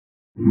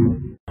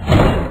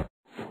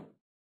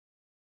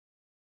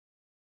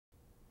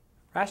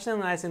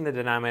Rationalizing the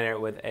denominator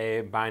with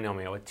a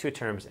binomial with two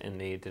terms in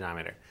the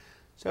denominator.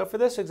 So for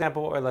this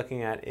example, what we're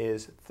looking at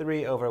is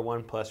 3 over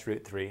 1 plus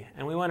root 3.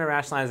 And we want to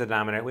rationalize the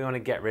denominator. We want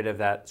to get rid of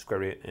that square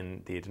root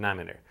in the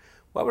denominator.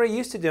 What we're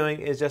used to doing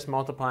is just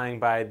multiplying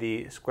by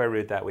the square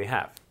root that we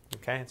have.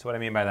 Okay, so what I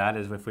mean by that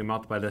is if we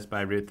multiply this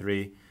by root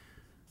 3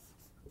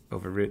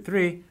 over root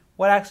 3,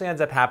 what actually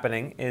ends up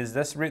happening is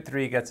this root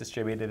 3 gets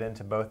distributed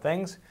into both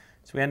things.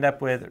 So we end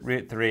up with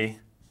root 3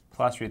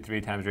 plus root 3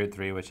 times root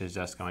 3, which is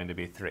just going to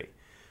be 3.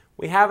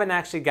 We haven't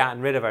actually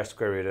gotten rid of our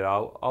square root at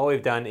all. All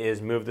we've done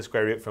is move the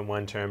square root from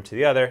one term to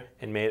the other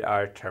and made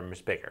our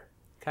terms bigger.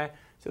 Okay?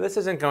 So this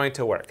isn't going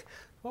to work.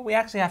 What we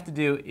actually have to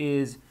do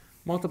is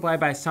multiply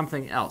by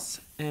something else.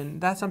 And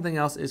that something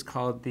else is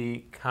called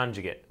the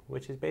conjugate,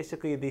 which is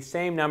basically the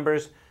same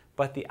numbers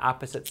but the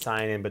opposite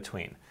sign in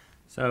between.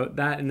 So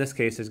that in this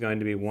case is going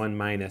to be 1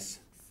 minus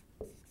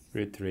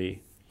root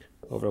 3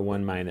 over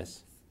 1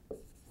 minus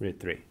root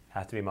 3. It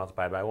has to be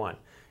multiplied by 1.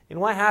 And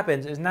what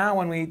happens is now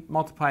when we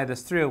multiply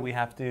this through, we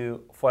have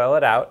to FOIL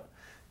it out.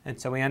 And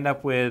so we end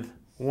up with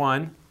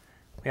 1.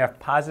 We have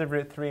positive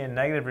root 3 and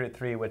negative root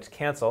 3, which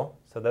cancel.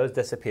 So those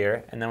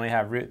disappear. And then we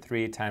have root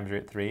 3 times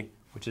root 3,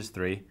 which is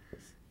 3,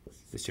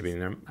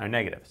 distributing our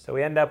negatives. So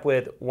we end up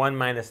with 1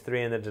 minus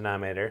 3 in the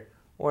denominator,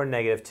 or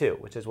negative 2,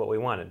 which is what we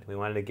wanted. We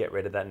wanted to get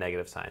rid of that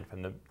negative sign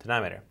from the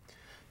denominator.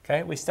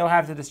 Okay, we still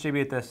have to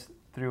distribute this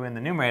through in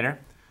the numerator.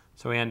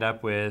 So we end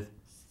up with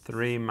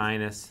 3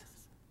 minus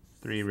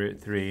 3 root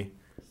 3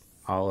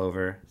 all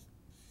over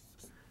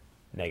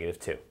negative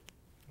 2.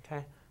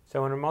 Okay,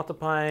 so when we're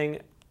multiplying,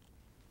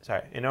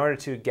 in order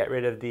to get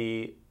rid of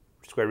the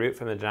square root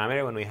from the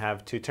denominator when we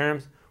have two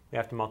terms, we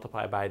have to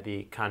multiply by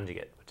the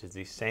conjugate, which is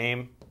the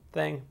same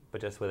thing,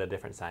 but just with a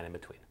different sign in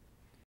between.